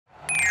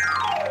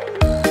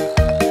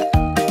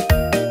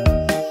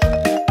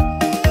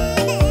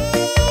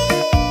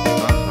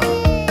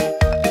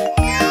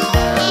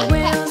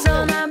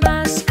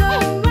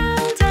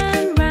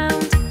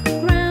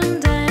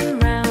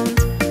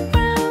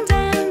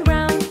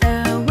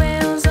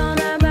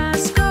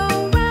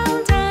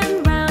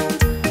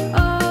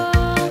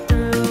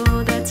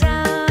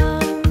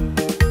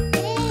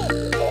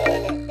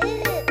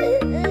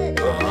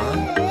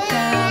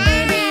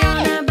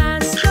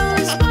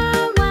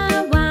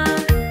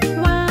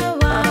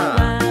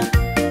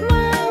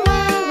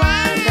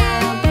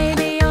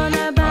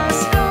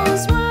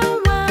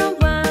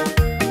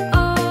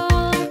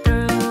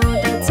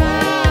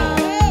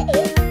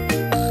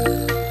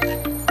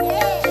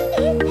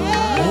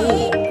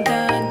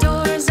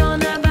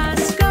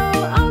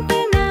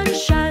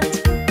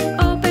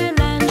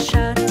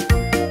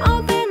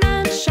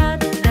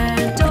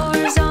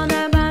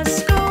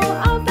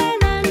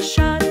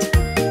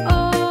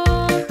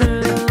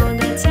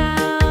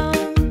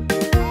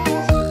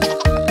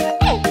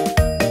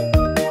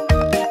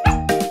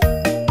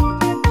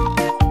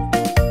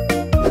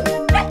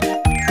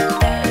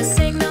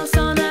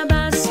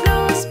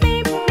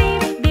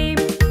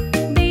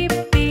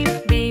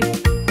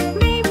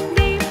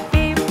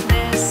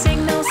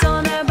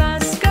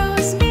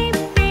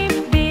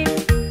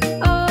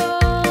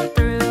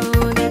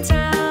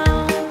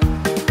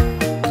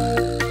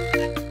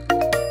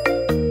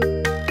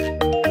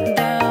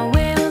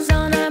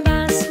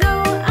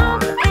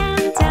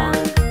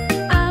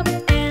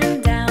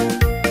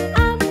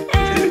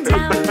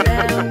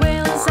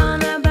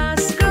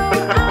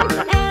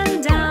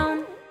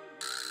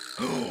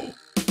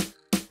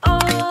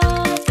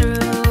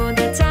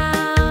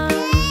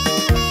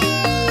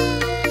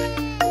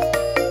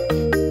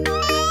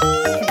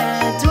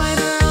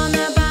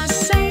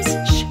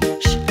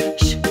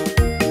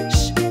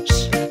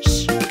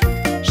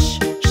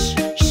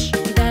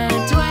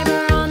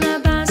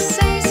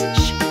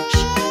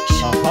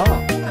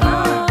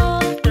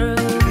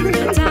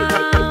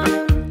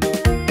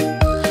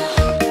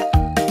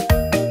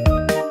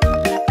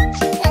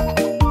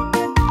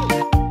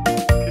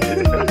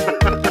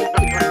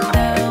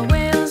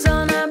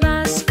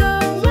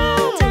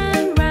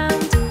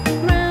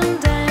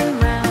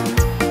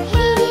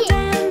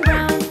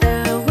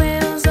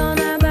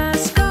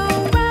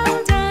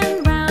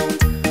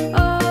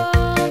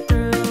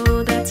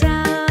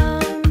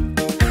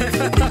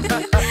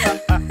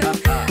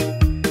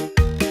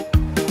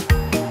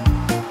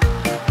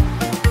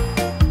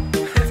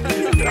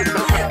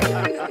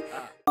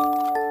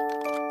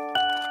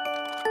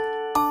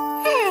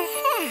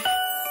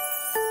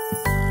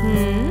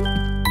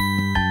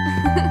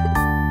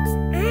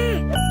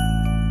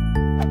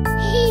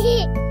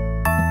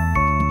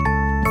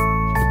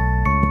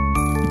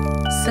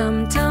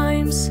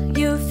Sometimes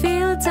you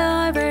feel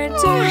tired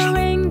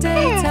during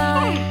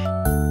daytime.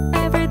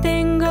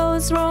 Everything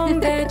goes wrong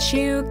that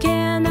you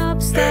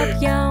cannot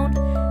stop yawn.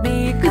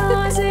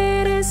 Because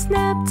it is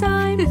nap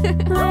time,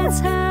 let's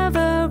have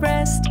a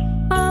rest.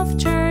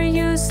 After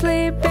you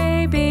sleep,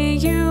 baby,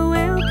 you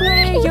will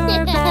play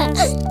your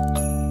best.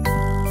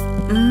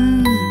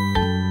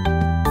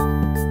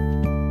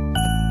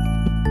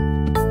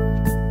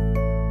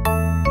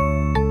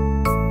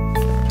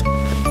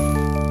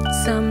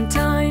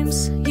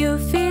 Sometimes you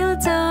feel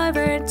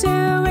tired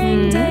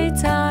during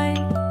daytime.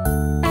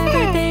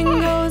 Everything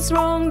goes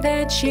wrong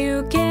that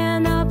you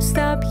cannot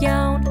stop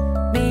yawn.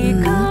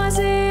 Because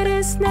it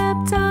is nap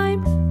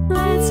time,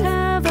 let's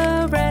have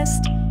a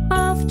rest.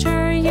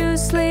 After you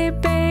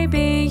sleep,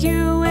 baby,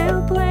 you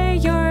will play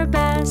your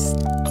best.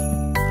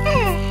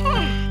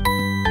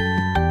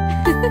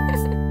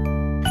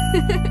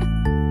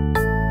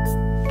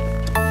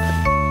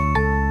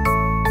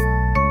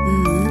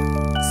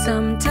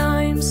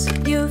 Sometimes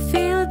you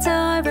feel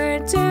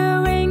tired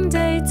during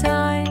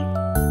daytime.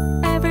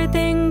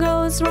 Everything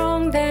goes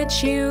wrong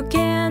that you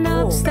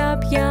cannot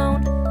stop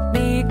yawn.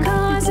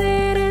 Because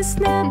it is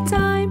nap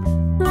time,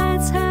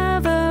 let's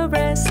have a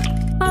rest.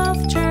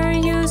 After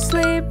you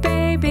sleep,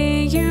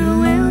 baby, you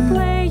will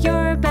play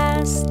your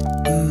best.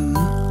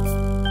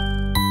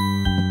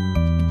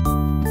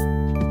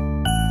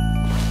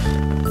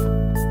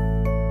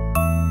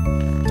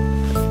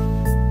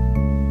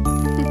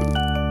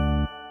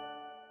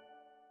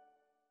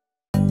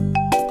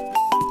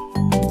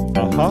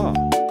 Aha!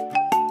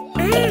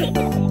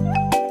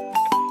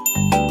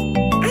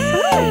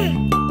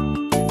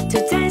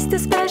 Today's the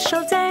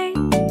special day,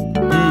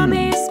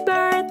 Mommy's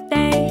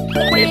birthday.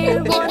 We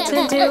want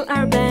to do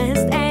our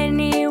best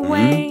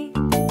anyway.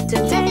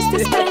 Today's the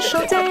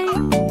special day,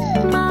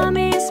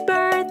 Mommy's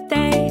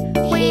birthday.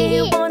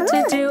 We want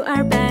to do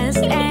our best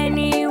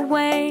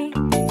anyway.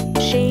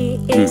 She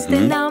is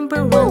the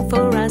number one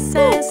for us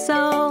as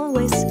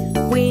always.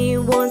 We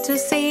want to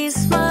see a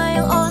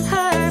smile on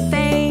her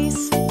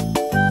face.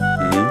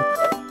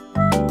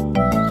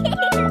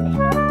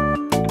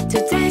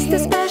 Today's the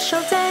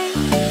special day,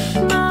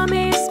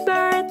 Mommy's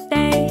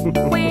birthday.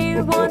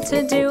 We want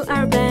to do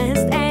our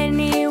best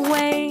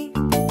anyway.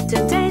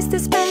 Today's the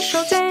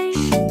special day,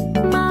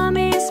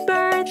 Mommy's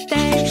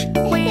birthday.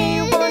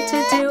 We want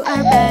to do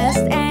our best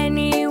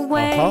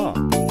anyway.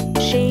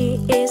 She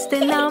is the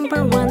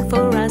number one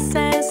for us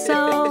as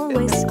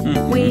always.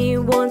 We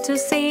want to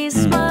see a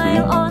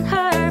smile on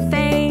her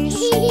face.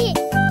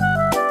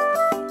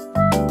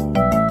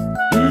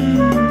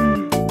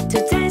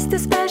 Today's the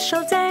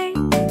special day,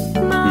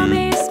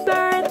 Mommy's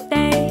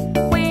birthday.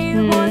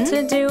 We want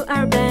to do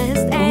our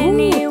best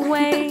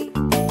anyway.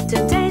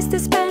 Today's the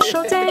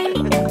special day,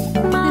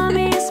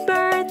 Mommy's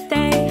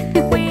birthday.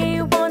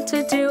 We want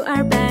to do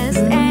our best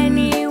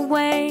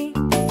anyway.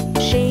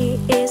 She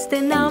is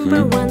the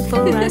number one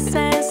for us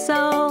as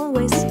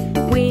always.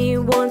 We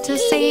want to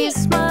see a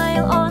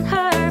smile on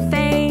her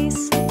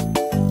face.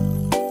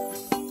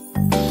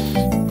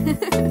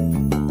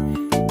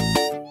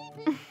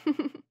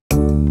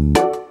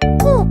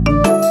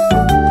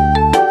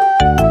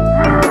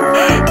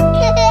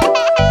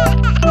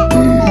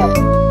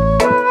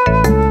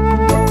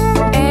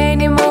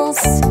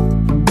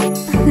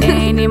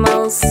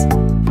 Animals,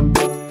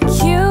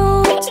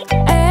 cute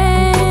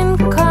and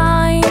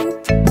kind,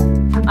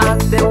 are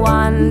the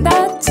one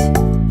that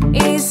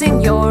is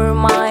in your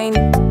mind.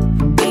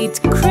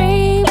 It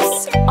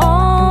creeps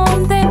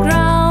on the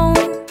ground.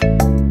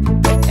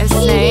 A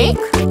snake?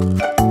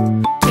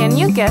 Can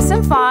you guess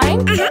and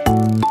find?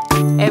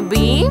 A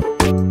bee?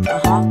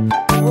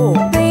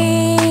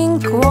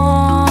 Think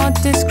what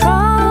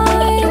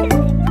describe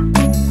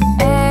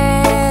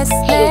a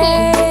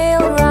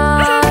snail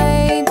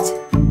ride.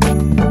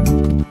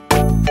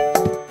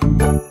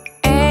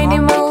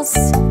 Animals,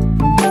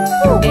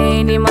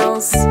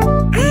 animals,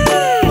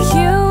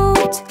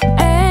 cute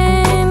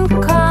and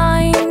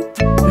kind,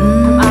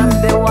 are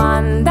the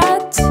one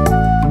that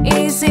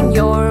is in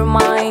your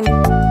mind.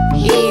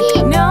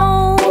 It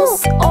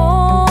knows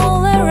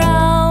all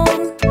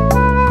around.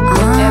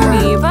 A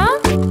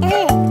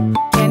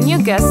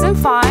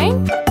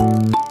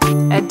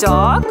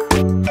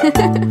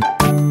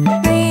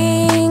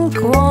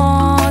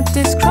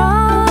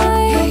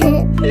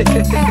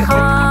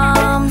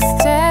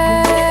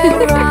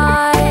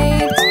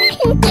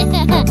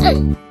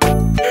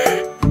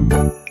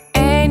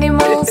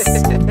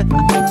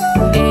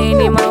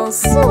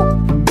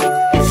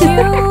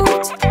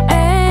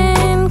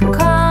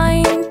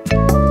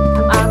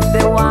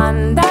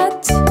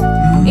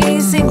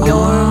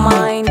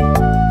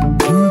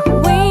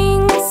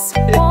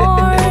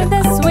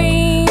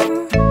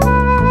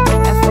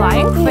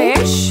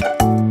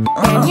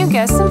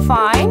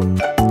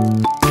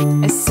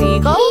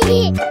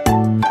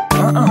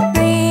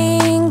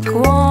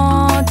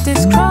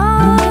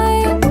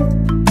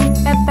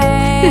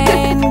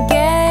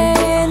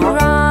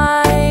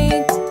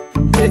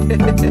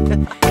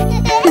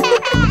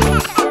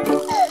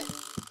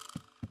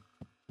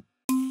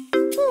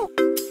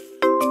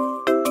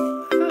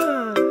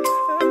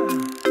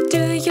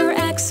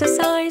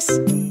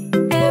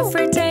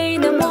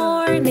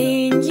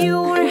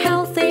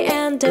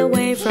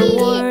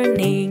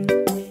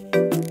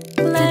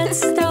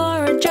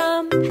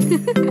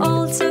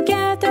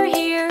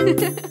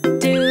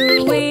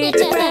Do it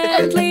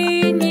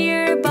friendly,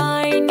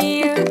 nearby,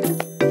 near.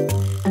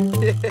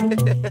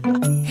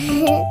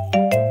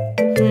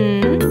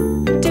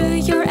 Do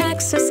your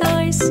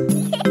exercise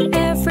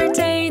every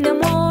day in the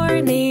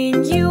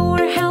morning. You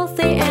are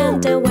healthy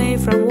and away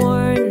from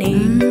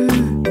warning.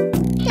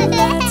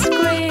 Let's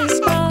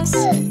crisscross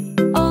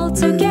all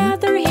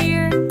together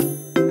here.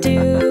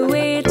 Do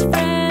it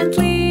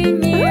friendly,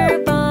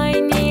 nearby,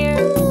 near.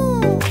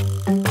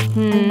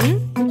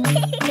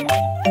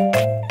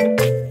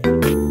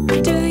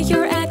 Do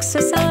your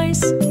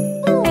exercise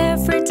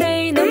every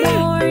day in the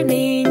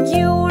morning.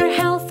 You are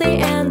healthy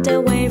and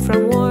away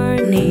from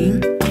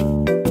warning.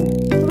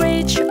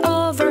 Reach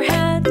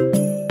overhead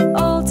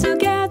all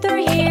together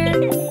here.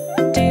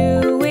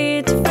 Do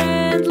it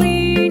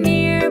friendly,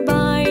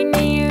 nearby,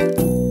 near.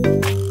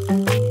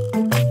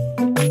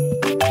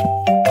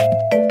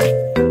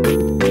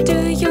 Do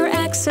your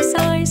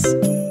exercise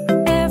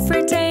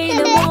every day in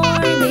the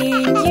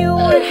morning. You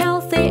are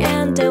healthy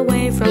and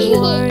away from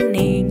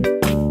warning.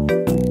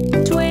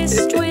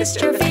 Twist,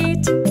 twist your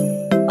feet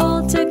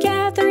all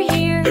together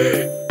here.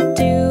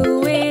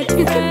 Do it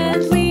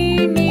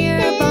friendly,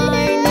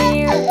 nearby,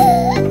 near.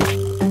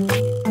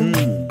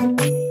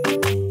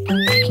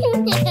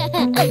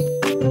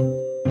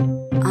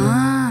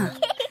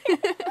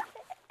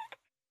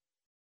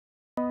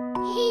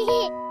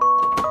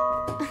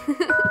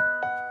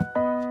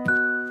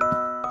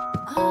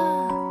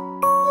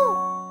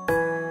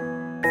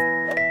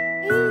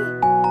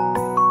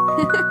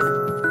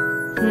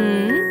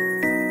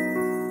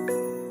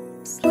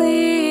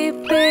 Sleep,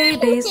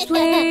 baby,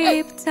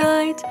 sleep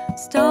tight.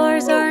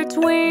 Stars are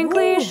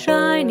twinkling,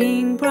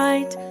 shining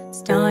bright.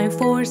 It's time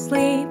for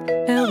sleep,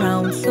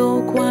 around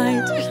so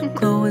quiet.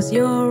 Close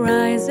your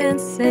eyes and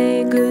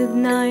say good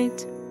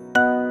night.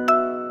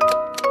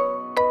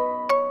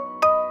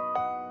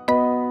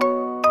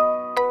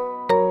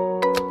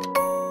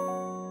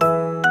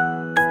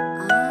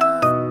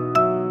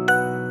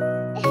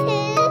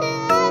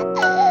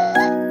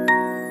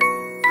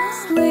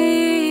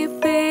 Sleep,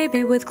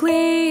 baby, with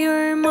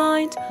clear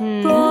mind.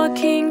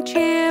 Rocking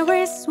chair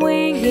is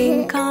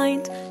swinging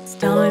kind. It's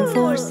time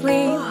for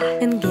sleep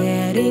and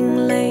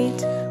getting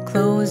late.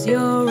 Close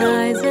your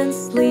eyes and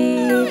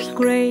sleep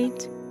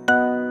great.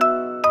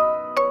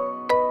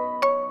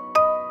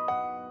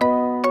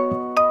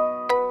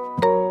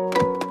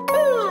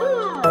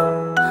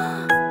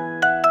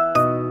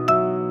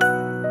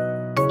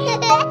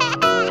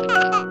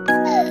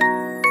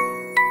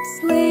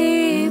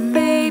 Sleep,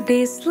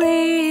 baby,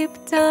 sleep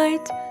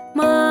tight.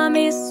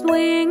 Mommy's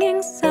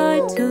swinging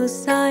side to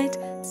side.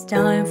 It's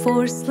time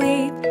for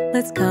sleep.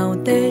 Let's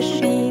count the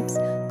sheeps.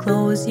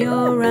 Close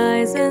your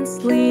eyes and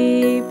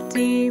sleep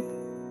deep.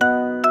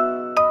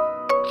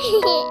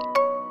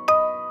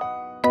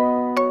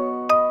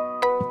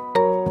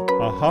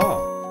 Aha!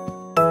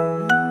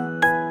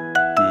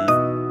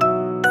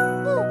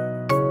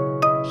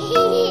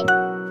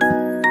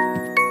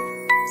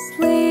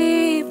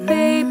 Sleep,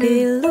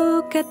 baby,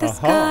 look at the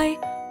sky.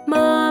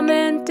 Mom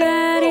and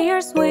Daddy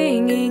are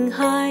swinging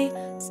high.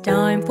 It's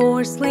time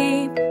for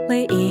sleep.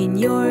 Lay in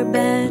your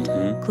bed.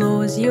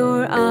 Close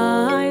your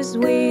eyes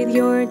with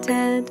your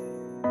Ted.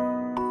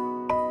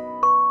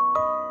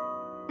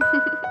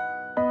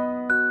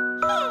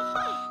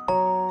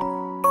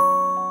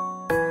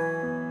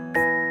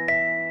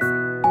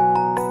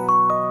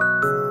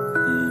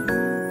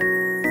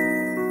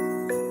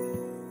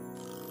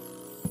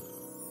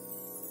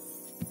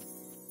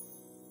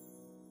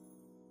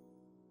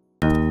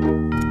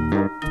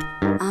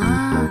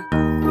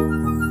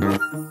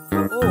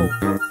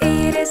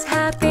 It is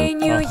Happy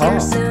New Year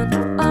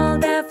soon. All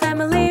the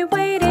family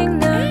waiting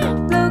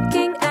noon.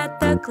 Looking at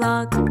the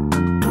clock.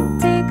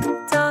 Tick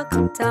tock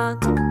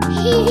tock.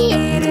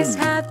 It is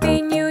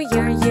Happy New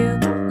Year, you.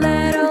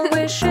 Let all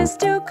wishes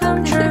to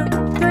come true.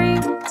 3,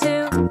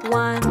 2,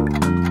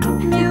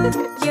 1. New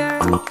Year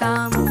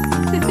come.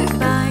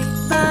 Bye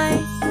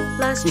bye.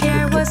 Last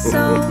year was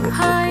so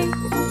high.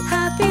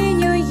 Happy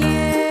New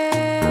Year.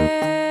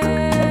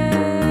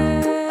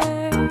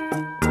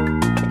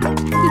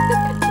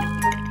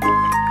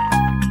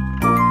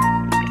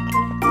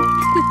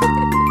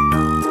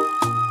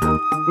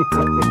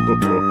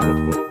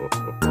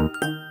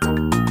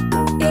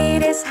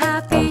 It is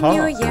Happy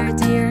New Year,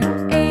 dear.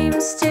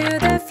 Aims to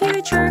the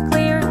future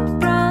clear.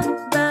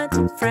 Brought that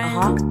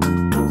friend.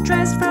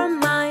 Dress from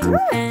my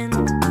hand.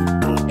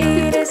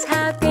 It is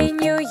Happy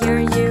New Year,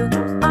 you.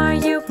 Are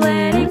you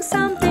planning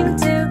something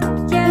too?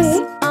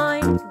 Yes,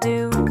 I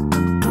do.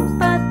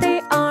 But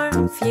they are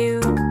few.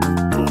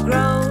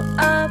 Grow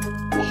up.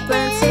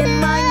 Plants in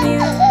my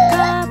new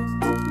cup.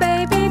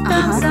 Baby,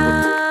 thumbs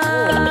up.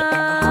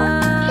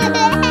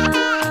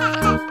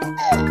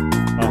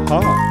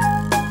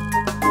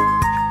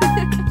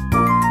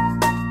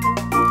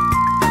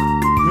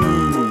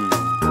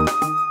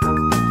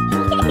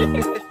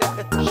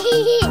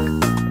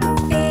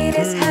 It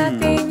is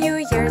Happy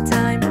New Year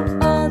time.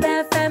 All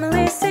the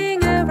family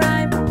sing a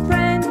rhyme.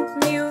 Brand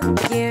new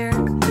year.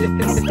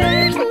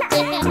 Standing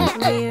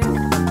near.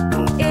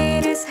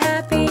 It is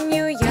Happy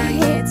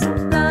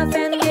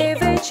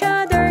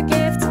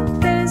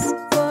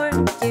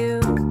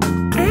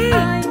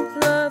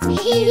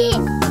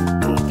you.